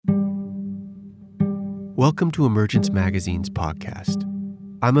Welcome to Emergence Magazine's podcast.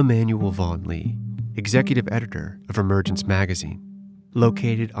 I'm Emmanuel Vaughn Lee, executive editor of Emergence Magazine,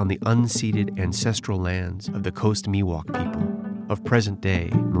 located on the unceded ancestral lands of the Coast Miwok people of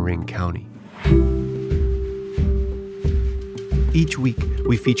present-day Marin County. Each week,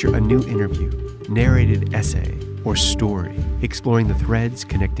 we feature a new interview, narrated essay, or story exploring the threads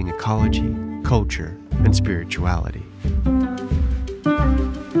connecting ecology, culture, and spirituality.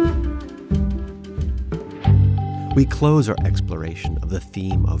 We close our exploration of the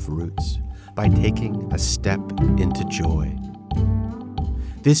theme of roots by taking a step into joy.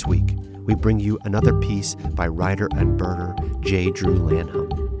 This week, we bring you another piece by writer and birder J. Drew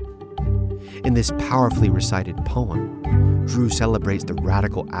Lanham. In this powerfully recited poem, Drew celebrates the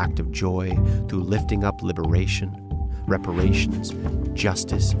radical act of joy through lifting up liberation, reparations,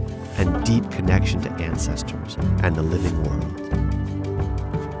 justice, and deep connection to ancestors and the living world.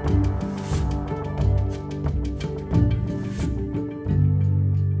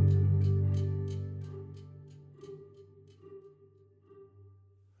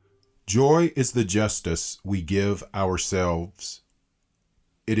 Joy is the justice we give ourselves.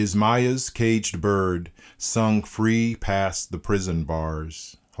 It is Maya's caged bird, sung free past the prison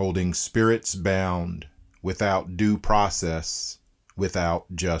bars, holding spirits bound, without due process, without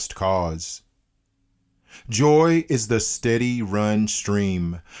just cause. Joy is the steady run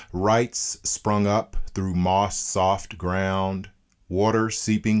stream, rights sprung up through moss-soft ground, water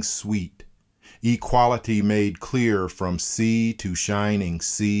seeping sweet, equality made clear from sea to shining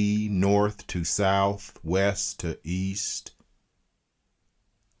sea, north to south, west to east.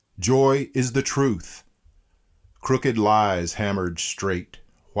 Joy is the truth, crooked lies hammered straight,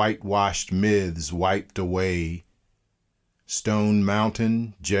 whitewashed myths wiped away. Stone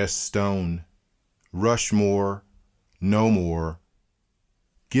Mountain, just stone. Rushmore, no more.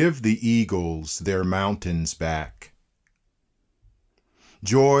 Give the eagles their mountains back.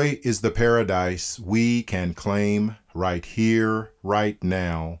 Joy is the paradise we can claim right here, right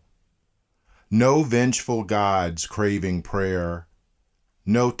now. No vengeful gods craving prayer,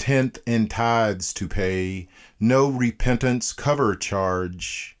 no tenth in tithes to pay, no repentance cover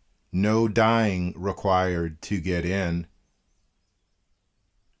charge, no dying required to get in.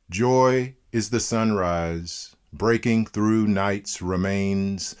 Joy is the sunrise, breaking through night's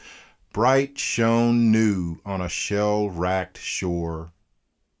remains, bright shone new on a shell-racked shore.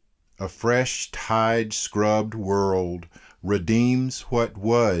 A fresh tide-scrubbed world redeems what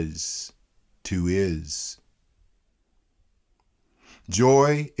was to is.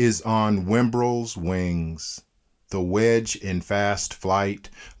 Joy is on Wimbrel's wings, the wedge in fast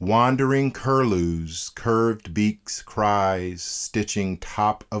flight, wandering curlews, curved beaks, cries, stitching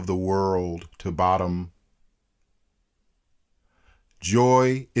top of the world to bottom.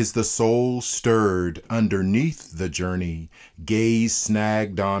 Joy is the soul stirred underneath the journey, gaze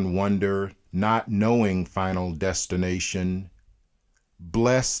snagged on wonder, not knowing final destination.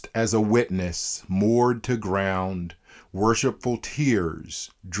 Blessed as a witness moored to ground, worshipful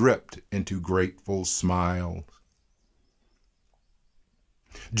tears dripped into grateful smiles.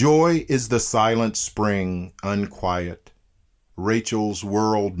 Joy is the silent spring, unquiet, Rachel's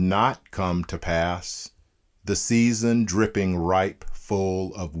world not come to pass, the season dripping ripe,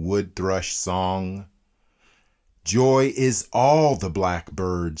 full of wood thrush song. Joy is all the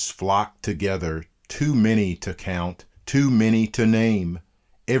blackbirds flock together, too many to count, too many to name,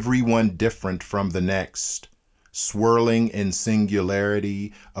 everyone different from the next, swirling in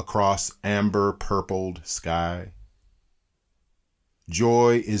singularity across amber-purpled sky.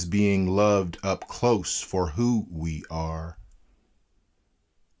 Joy is being loved up close for who we are.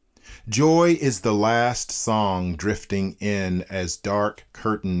 Joy is the last song drifting in as dark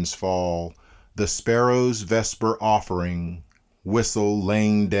curtains fall, the sparrow's vesper offering, whistle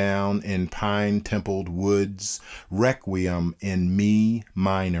laying down in pine-templed woods, requiem in mi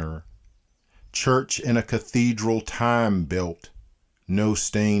minor. Church in a cathedral time built, no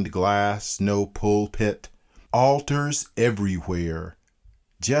stained glass, no pulpit, altars everywhere.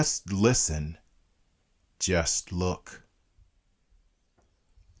 Just listen, just look.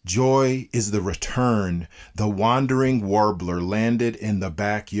 Joy is the return, the wandering warbler landed in the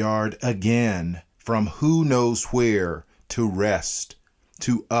backyard again, from who knows where, to rest,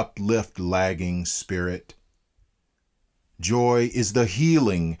 to uplift lagging spirit. Joy is the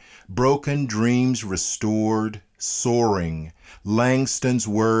healing, broken dreams restored, soaring, Langston's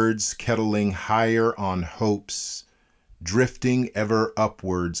words kettling higher on hopes, drifting ever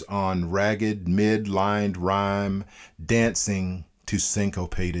upwards on ragged mid-lined rhyme, dancing to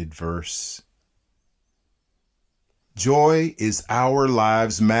syncopated verse. Joy is our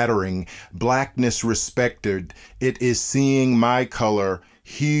lives mattering, blackness respected. It is seeing my color,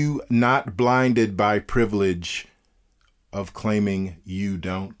 hue not blinded by privilege of claiming you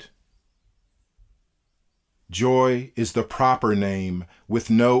don't. Joy is the proper name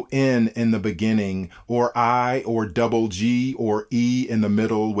with no N in the beginning, or I, or double G, or E in the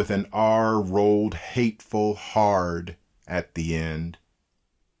middle with an R rolled hateful hard at the end.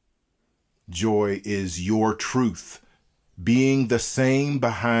 Joy is your truth, being the same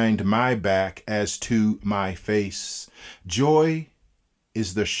behind my back as to my face. Joy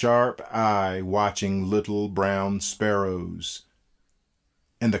is the sharp eye watching little brown sparrows,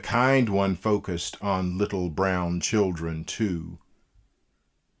 and the kind one focused on little brown children too.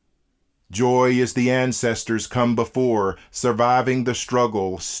 Joy is the ancestors come before, surviving the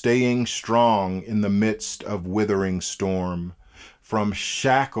struggle, staying strong in the midst of withering storm, from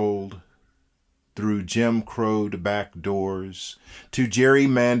shackled through Jim Crow'd back doors to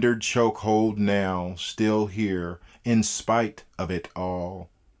gerrymandered chokehold now, still here in spite of it all.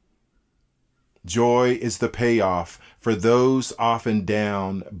 Joy is the payoff for those often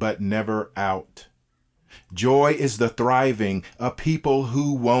down but never out. Joy is the thriving, a people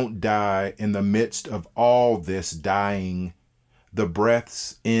who won't die in the midst of all this dying. The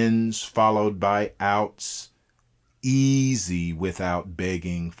breath's ins followed by outs, easy without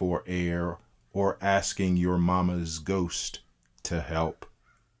begging for air or asking your mama's ghost to help.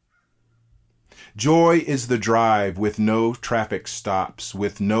 Joy is the drive with no traffic stops,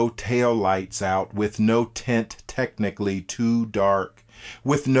 with no tail lights out, with no tent technically too dark,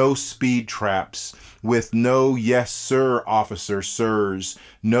 with no speed traps, with no yes sir officer sirs,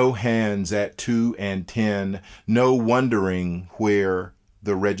 no hands at 2 and 10, no wondering where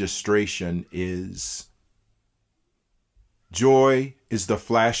the registration is. Joy is the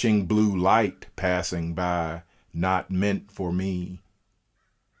flashing blue light passing by, not meant for me.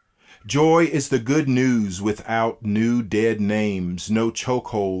 Joy is the good news without new dead names, no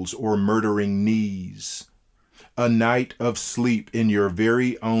chokeholds or murdering knees. A night of sleep in your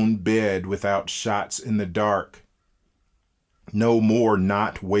very own bed without shots in the dark. No more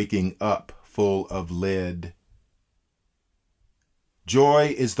not waking up full of lead.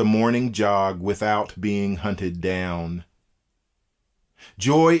 Joy is the morning jog without being hunted down.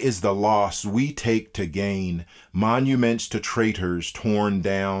 Joy is the loss we take to gain, monuments to traitors torn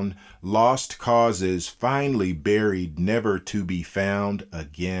down, lost causes finally buried, never to be found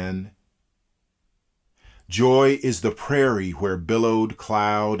again. Joy is the prairie where billowed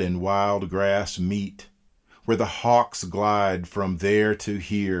cloud and wild grass meet, where the hawks glide from there to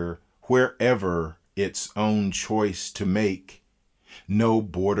here, wherever its own choice to make, no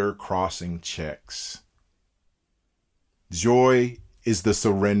border crossing checks. Joy is the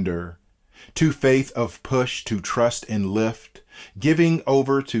surrender to faith of push, to trust and lift, giving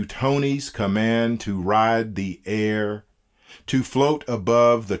over to Tony's command to ride the air, to float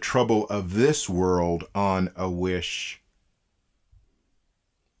above the trouble of this world on a wish.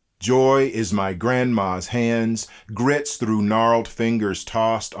 Joy is my grandma's hands, grits through gnarled fingers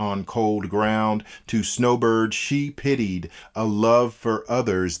tossed on cold ground, to snowbirds she pitied, a love for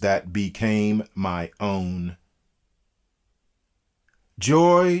others that became my own.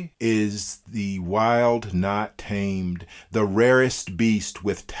 Joy is the wild not tamed, the rarest beast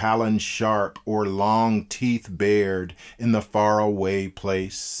with talons sharp or long teeth bared in the faraway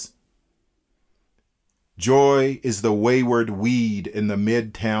place. Joy is the wayward weed in the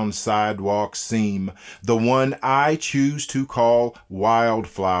midtown sidewalk seam, the one I choose to call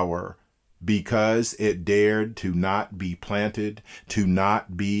wildflower, because it dared to not be planted, to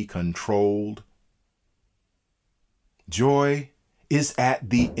not be controlled. Joy is at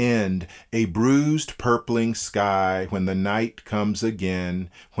the end, a bruised purpling sky when the night comes again,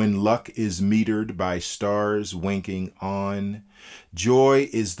 when luck is metered by stars winking on. Joy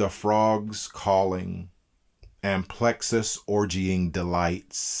is the frogs calling, amplexus orgying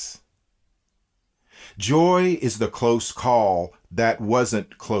delights. Joy is the close call that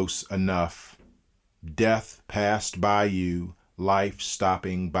wasn't close enough. Death passed by you, life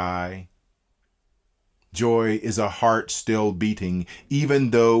stopping by. Joy is a heart still beating, even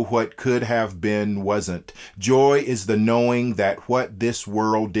though what could have been wasn't. Joy is the knowing that what this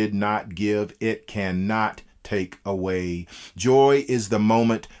world did not give, it cannot take away. Joy is the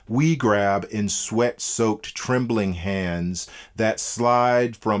moment we grab in sweat-soaked, trembling hands that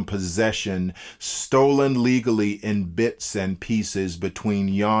slide from possession, stolen legally in bits and pieces between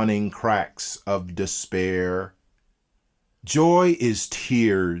yawning cracks of despair. Joy is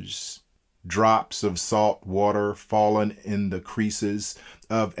tears drops of salt water fallen in the creases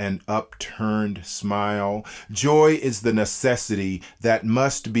of an upturned smile. Joy is the necessity that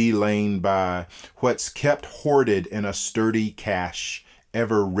must be lain by, what's kept hoarded in a sturdy cache,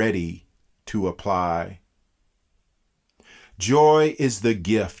 ever ready to apply. Joy is the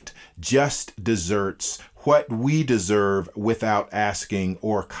gift, just deserts, what we deserve without asking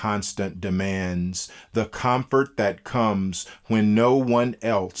or constant demands, the comfort that comes when no one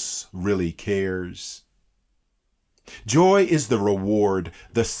else really cares. Joy is the reward,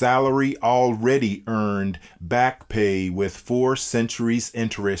 the salary already earned, back pay with 4 centuries'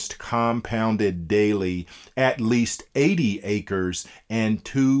 interest compounded daily, at least 80 acres and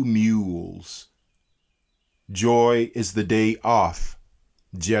 2 mules. Joy is the day off,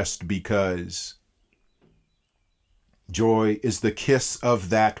 just because. Joy is the kiss of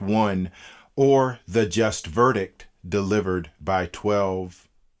that one, or the just verdict delivered by 12.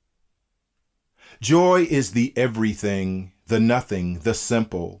 Joy is the everything, the nothing, the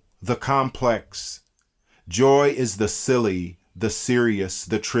simple, the complex. Joy is the silly, the serious,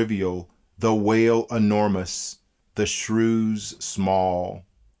 the trivial, the whale enormous, the shrews small.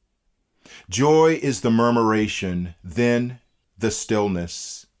 Joy is the murmuration, then the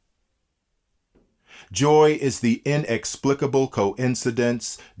stillness. Joy is the inexplicable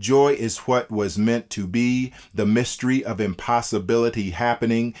coincidence. Joy is what was meant to be, the mystery of impossibility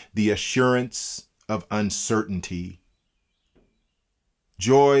happening, the assurance of uncertainty.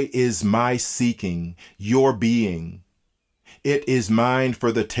 Joy is my seeking, your being. It is mine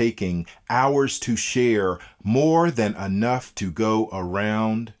for the taking, ours to share, more than enough to go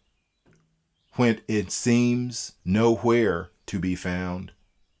around, when it seems nowhere to be found.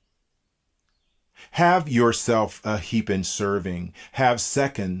 Have yourself a heap in serving, have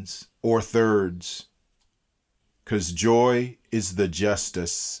seconds or thirds, 'cause joy is the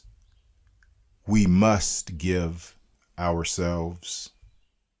justice we must give ourselves.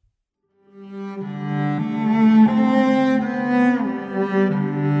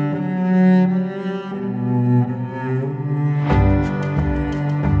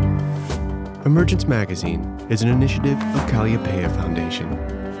 Emergence Magazine is an initiative of Calliopeia Foundation.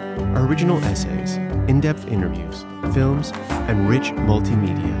 Our original essays, in-depth interviews, films, and rich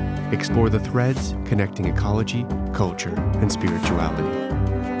multimedia explore the threads connecting ecology, culture, and spirituality.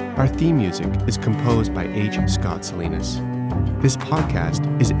 Our theme music is composed by H. Scott Salinas. This podcast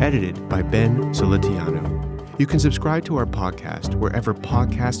is edited by Ben Solitiano. You can subscribe to our podcast wherever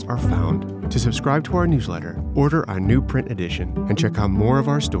podcasts are found. To subscribe to our newsletter, order our new print edition, and check out more of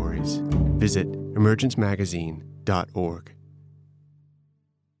our stories, visit emergencemagazine.org.